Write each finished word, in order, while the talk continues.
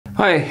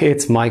Hi,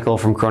 it's Michael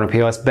from Chrono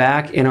POS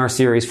back in our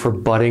series for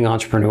budding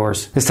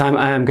entrepreneurs. This time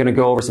I am going to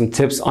go over some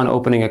tips on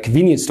opening a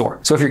convenience store.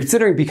 So if you're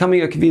considering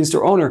becoming a convenience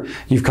store owner,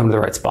 you've come to the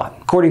right spot.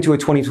 According to a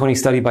 2020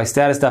 study by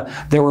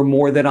Statista, there were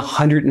more than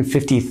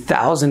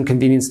 150,000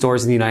 convenience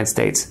stores in the United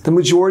States. The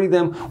majority of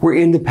them were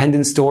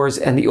independent stores,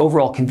 and the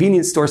overall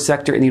convenience store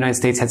sector in the United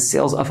States had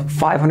sales of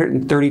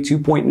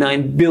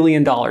 $532.9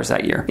 billion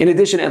that year. In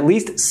addition, at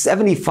least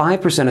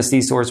 75% of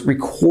these stores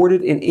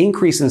recorded an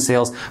increase in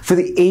sales for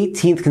the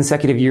 18th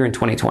consecutive year in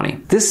 2020.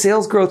 This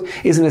sales growth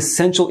is an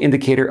essential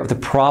indicator of the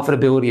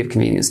profitability of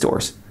convenience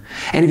stores.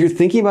 And if you're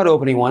thinking about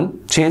opening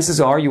one,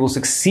 chances are you will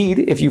succeed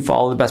if you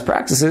follow the best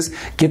practices,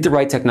 get the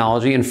right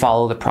technology, and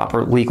follow the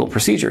proper legal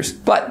procedures.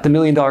 But the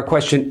million-dollar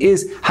question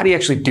is, how do you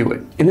actually do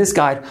it? In this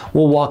guide,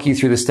 we'll walk you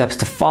through the steps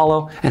to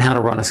follow and how to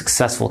run a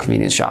successful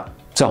convenience shop.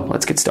 So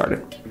let's get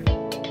started.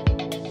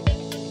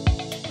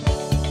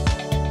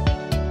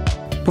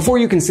 Before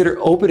you consider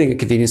opening a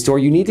convenience store,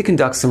 you need to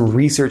conduct some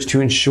research to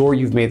ensure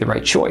you've made the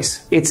right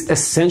choice. It's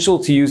essential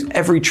to use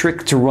every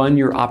trick to run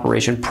your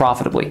operation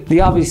profitably.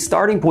 The obvious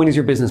starting point is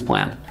your business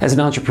plan. As an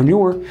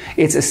entrepreneur,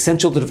 it's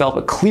essential to develop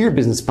a clear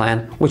business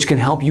plan which can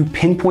help you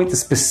pinpoint the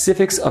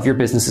specifics of your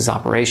business's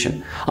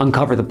operation,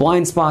 uncover the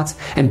blind spots,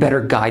 and better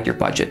guide your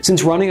budget.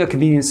 Since running a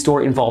convenience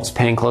store involves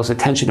paying close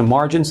attention to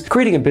margins,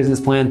 creating a business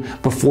plan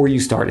before you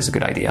start is a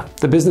good idea.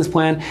 The business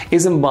plan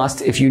is a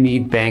must if you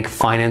need bank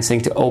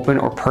financing to open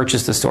or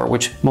purchase the store,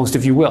 which most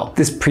of you will.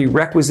 This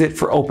prerequisite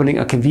for opening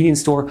a convenience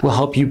store will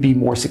help you be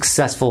more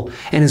successful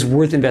and is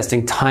worth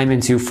investing time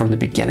into from the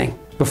beginning.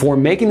 Before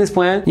making this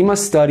plan, you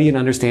must study and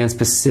understand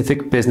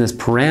specific business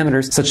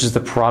parameters such as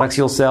the products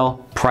you'll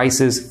sell,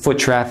 prices, foot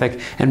traffic,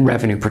 and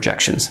revenue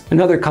projections.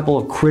 Another couple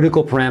of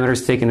critical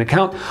parameters taken into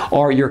account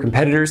are your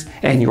competitors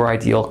and your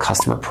ideal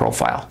customer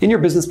profile. In your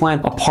business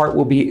plan, a part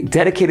will be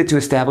dedicated to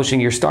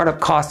establishing your startup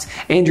costs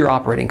and your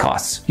operating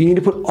costs. You need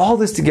to put all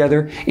this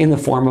together in the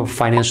form of a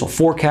financial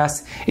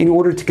forecast in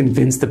order to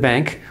convince the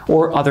bank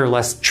or other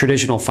less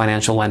traditional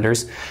financial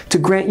lenders to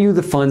grant you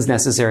the funds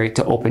necessary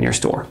to open your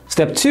store.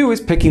 Step 2 is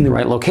picking the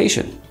right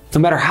location. No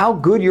matter how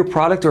good your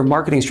product or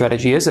marketing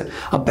strategy is,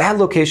 a bad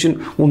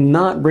location will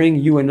not bring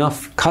you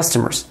enough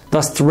customers,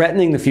 thus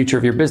threatening the future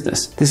of your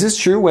business. This is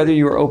true whether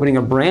you are opening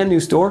a brand new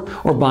store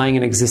or buying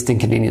an existing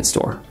convenience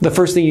store. The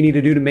first thing you need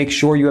to do to make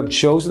sure you have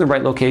chosen the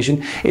right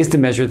location is to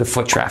measure the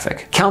foot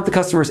traffic. Count the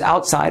customers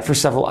outside for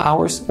several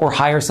hours or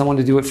hire someone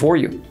to do it for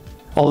you.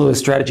 Although this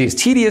strategy is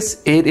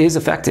tedious, it is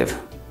effective.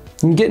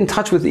 You can get in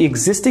touch with the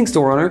existing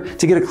store owner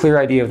to get a clear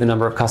idea of the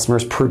number of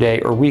customers per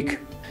day or week.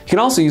 You can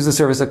also use the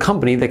service of a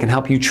company that can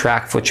help you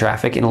track foot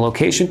traffic in a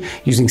location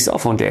using cell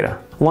phone data.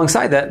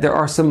 Alongside that, there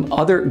are some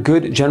other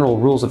good general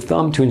rules of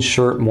thumb to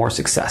ensure more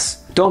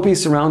success. Don't be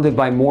surrounded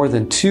by more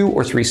than 2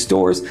 or 3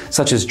 stores,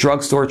 such as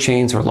drugstore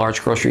chains or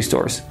large grocery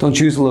stores. Don't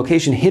choose a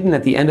location hidden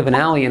at the end of an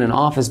alley in an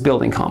office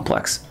building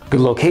complex.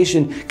 Good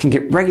location can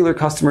get regular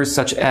customers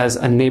such as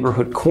a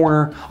neighborhood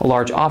corner, a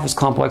large office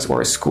complex,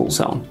 or a school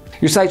zone.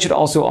 Your site should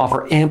also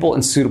offer ample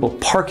and suitable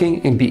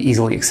parking and be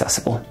easily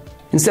accessible.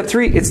 In step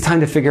 3, it's time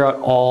to figure out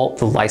all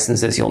the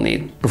licenses you'll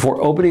need. Before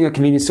opening a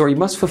convenience store, you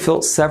must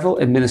fulfill several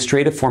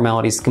administrative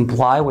formalities to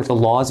comply with the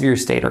laws of your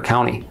state or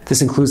county.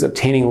 This includes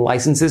obtaining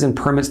licenses and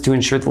permits to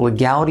ensure the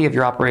legality of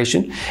your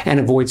operation and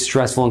avoid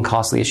stressful and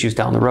costly issues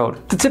down the road.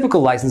 The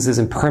typical licenses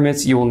and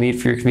permits you will need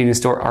for your convenience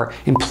store are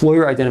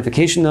employer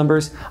identification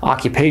numbers,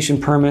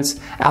 occupation permits,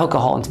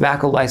 alcohol and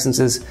tobacco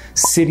licenses,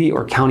 city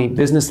or county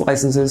business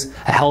licenses,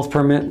 a health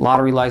permit,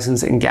 lottery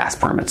license, and gas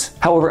permits.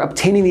 However,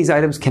 obtaining these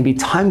items can be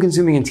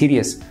time-consuming and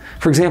tedious.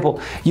 For example,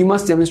 you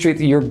must demonstrate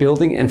that your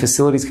building and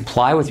facilities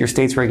comply with your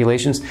state's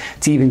regulations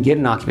to even get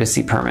an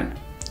occupancy permit.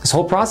 This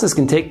whole process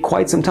can take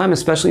quite some time,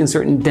 especially in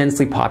certain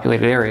densely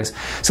populated areas,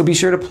 so be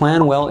sure to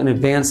plan well in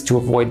advance to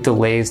avoid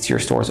delays to your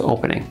store's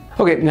opening.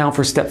 Okay, now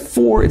for step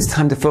 4, it's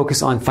time to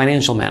focus on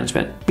financial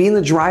management. Be in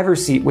the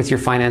driver's seat with your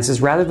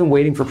finances rather than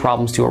waiting for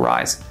problems to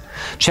arise.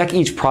 Check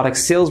each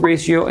product's sales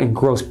ratio and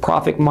gross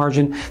profit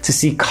margin to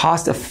see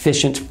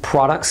cost-efficient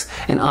products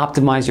and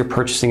optimize your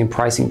purchasing and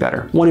pricing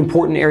better. One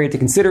important area to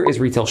consider is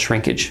retail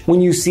shrinkage.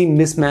 When you see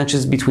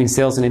mismatches between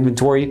sales and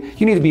inventory,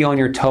 you need to be on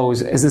your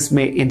toes, as this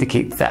may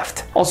indicate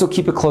theft. Also,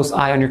 keep a close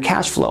eye on your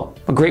cash flow.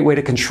 A great way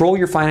to control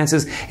your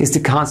finances is to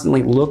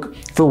constantly look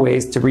for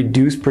ways to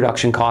reduce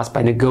production costs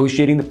by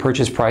negotiating the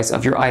purchase price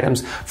of your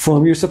items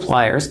from your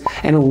suppliers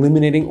and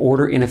eliminating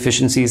order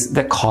inefficiencies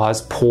that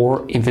cause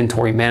poor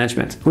inventory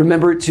management.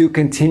 Remember to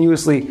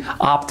continuously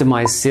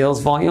optimize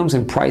sales volumes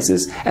and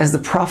prices, as the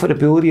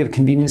profitability of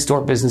convenience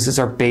store businesses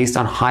are based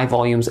on high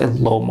volumes and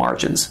low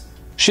margins.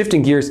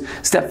 Shifting gears,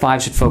 step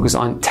 5 should focus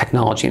on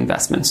technology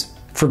investments.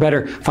 For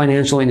better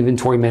financial and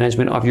inventory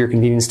management of your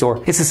convenience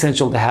store, it's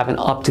essential to have an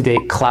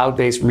up-to-date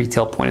cloud-based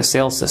retail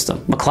point-of-sale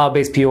system. A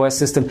cloud-based POS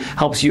system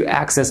helps you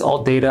access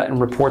all data and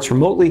reports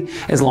remotely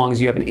as long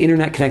as you have an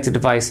internet-connected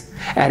device,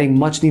 adding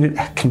much-needed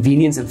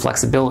convenience and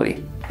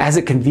flexibility. As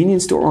a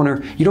convenience store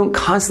owner, you don't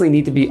constantly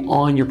need to be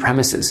on your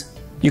premises.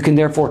 You can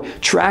therefore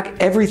track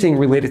everything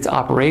related to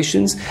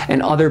operations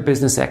and other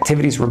business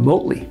activities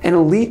remotely. An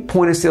elite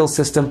point-of-sale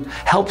system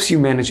helps you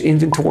manage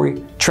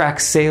inventory, track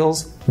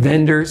sales,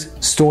 vendors,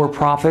 store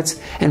profits,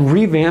 and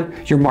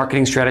revamp your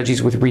marketing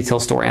strategies with retail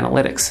store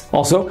analytics.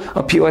 Also,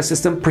 a POS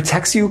system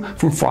protects you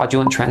from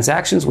fraudulent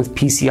transactions with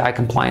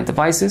PCI-compliant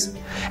devices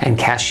and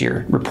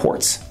cashier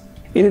reports.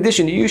 In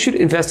addition, you should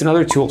invest in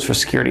other tools for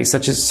security,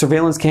 such as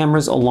surveillance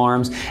cameras,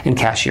 alarms, and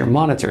cashier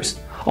monitors.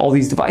 All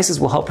these devices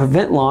will help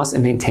prevent loss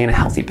and maintain a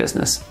healthy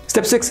business.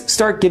 Step 6,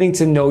 start getting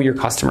to know your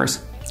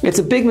customers. It's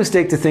a big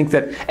mistake to think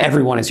that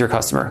everyone is your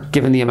customer,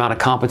 given the amount of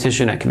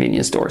competition at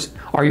convenience stores.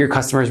 Are your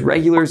customers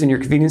regulars in your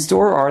convenience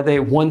store, or are they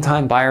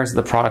one-time buyers of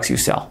the products you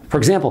sell? For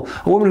example,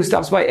 a woman who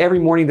stops by every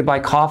morning to buy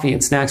coffee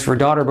and snacks for her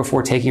daughter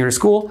before taking her to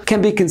school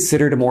can be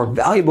considered a more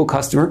valuable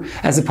customer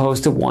as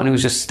opposed to one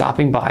who's just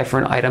stopping by for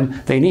an item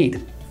they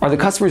need. Are the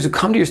customers who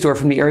come to your store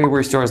from the area where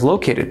your store is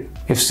located?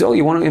 If so,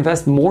 you want to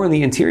invest more in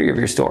the interior of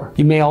your store.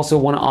 You may also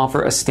want to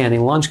offer a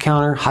standing lunch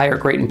counter, hire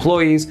great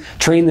employees,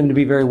 train them to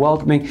be very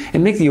welcoming,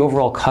 and make the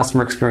overall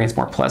customer experience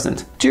more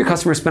pleasant. Do your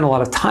customers spend a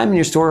lot of time in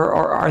your store,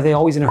 or are they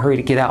always in a hurry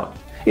to get out?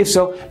 If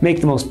so,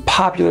 make the most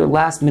popular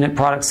last-minute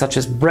products such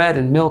as bread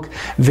and milk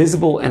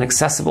visible and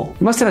accessible.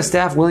 You must have a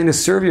staff willing to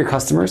serve your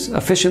customers,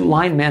 efficient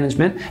line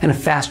management, and a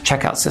fast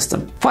checkout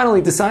system.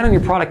 Finally, decide on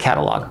your product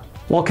catalog.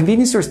 While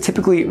convenience stores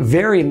typically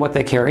vary in what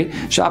they carry,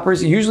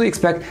 shoppers usually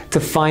expect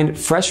to find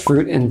fresh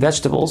fruit and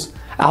vegetables,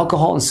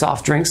 alcohol and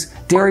soft drinks,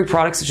 dairy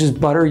products such as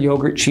butter,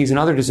 yogurt, cheese, and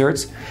other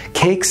desserts,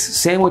 cakes,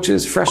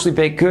 sandwiches, freshly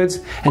baked goods,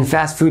 and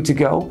fast food to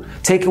go,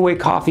 takeaway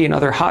coffee and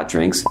other hot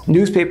drinks,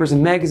 newspapers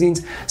and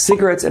magazines,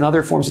 cigarettes and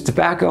other forms of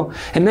tobacco,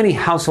 and many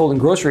household and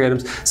grocery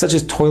items such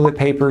as toilet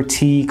paper,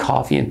 tea,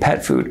 coffee, and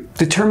pet food.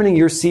 Determining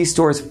your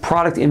C-store's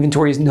product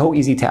inventory is no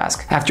easy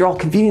task. After all,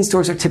 convenience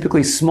stores are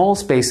typically small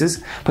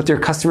spaces, but their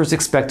customers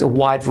expect a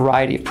wide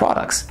variety of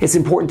products. It's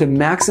important to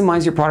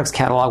maximize your product's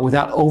catalog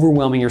without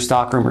overwhelming your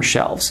stockroom or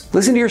shelves.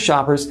 Listen to your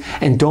shoppers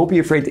and don't be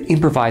afraid to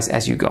improvise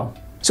as you go.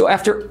 So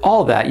after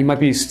all that, you might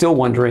be still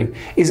wondering,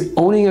 is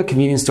owning a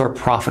convenience store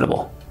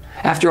profitable?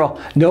 After all,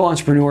 no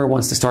entrepreneur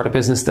wants to start a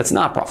business that's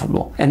not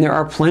profitable, and there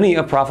are plenty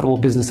of profitable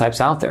business types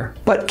out there.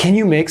 But can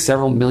you make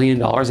several $1 million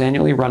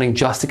annually running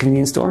just a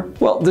convenience store?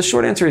 Well, the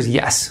short answer is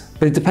yes,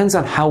 but it depends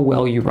on how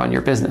well you run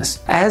your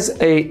business. As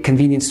a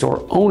convenience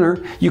store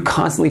owner, you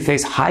constantly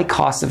face high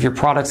costs of your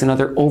products and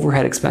other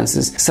overhead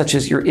expenses, such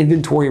as your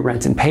inventory,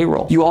 rent, and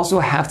payroll. You also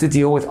have to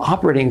deal with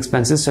operating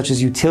expenses such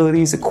as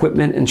utilities,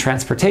 equipment, and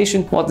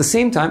transportation, while at the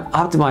same time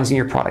optimizing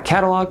your product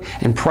catalog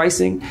and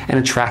pricing and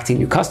attracting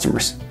new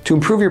customers. To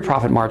improve your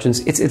profit margins,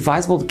 it's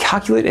advisable to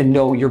calculate and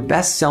know your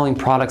best-selling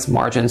products'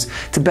 margins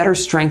to better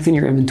strengthen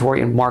your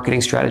inventory and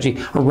marketing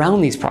strategy around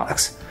these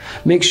products.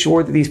 Make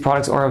sure that these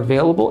products are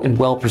available and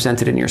well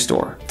presented in your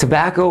store.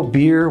 Tobacco,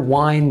 beer,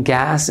 wine,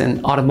 gas,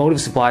 and automotive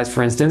supplies,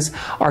 for instance,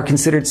 are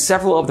considered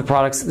several of the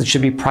products that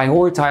should be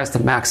prioritized to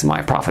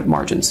maximize profit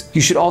margins.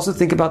 You should also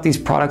think about these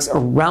products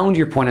around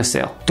your point of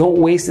sale. Don't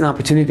waste an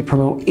opportunity to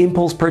promote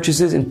impulse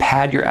purchases and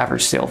pad your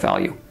average sale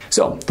value.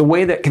 So, the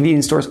way that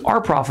convenience stores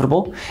are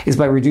profitable is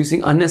by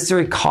reducing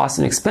unnecessary costs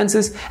and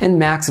expenses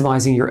and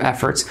maximizing your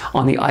efforts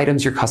on the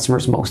items your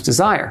customers most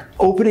desire.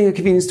 Opening a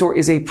convenience store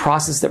is a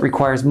process that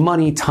requires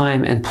money,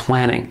 time, and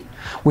planning.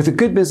 With a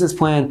good business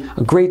plan,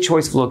 a great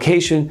choice of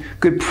location,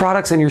 good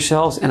products on your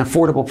shelves, and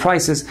affordable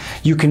prices,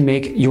 you can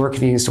make your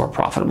convenience store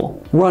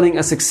profitable. Running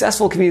a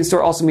successful convenience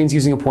store also means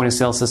using a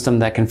point-of-sale system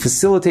that can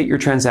facilitate your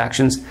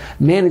transactions,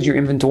 manage your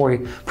inventory,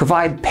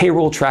 provide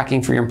payroll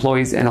tracking for your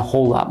employees, and a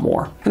whole lot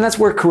more. And that's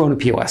where Corona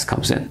POS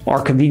comes in.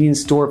 Our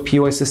convenience store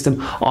POS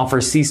system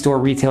offers C-store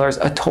retailers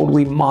a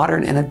totally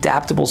modern and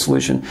adaptable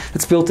solution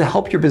that's built to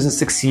help your business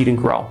succeed and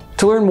grow.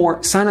 To learn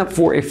more, sign up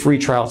for a free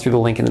trial through the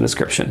link in the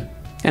description.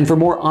 And for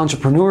more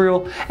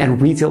entrepreneurial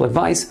and retail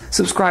advice,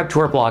 subscribe to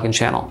our blog and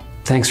channel.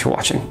 Thanks for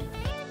watching.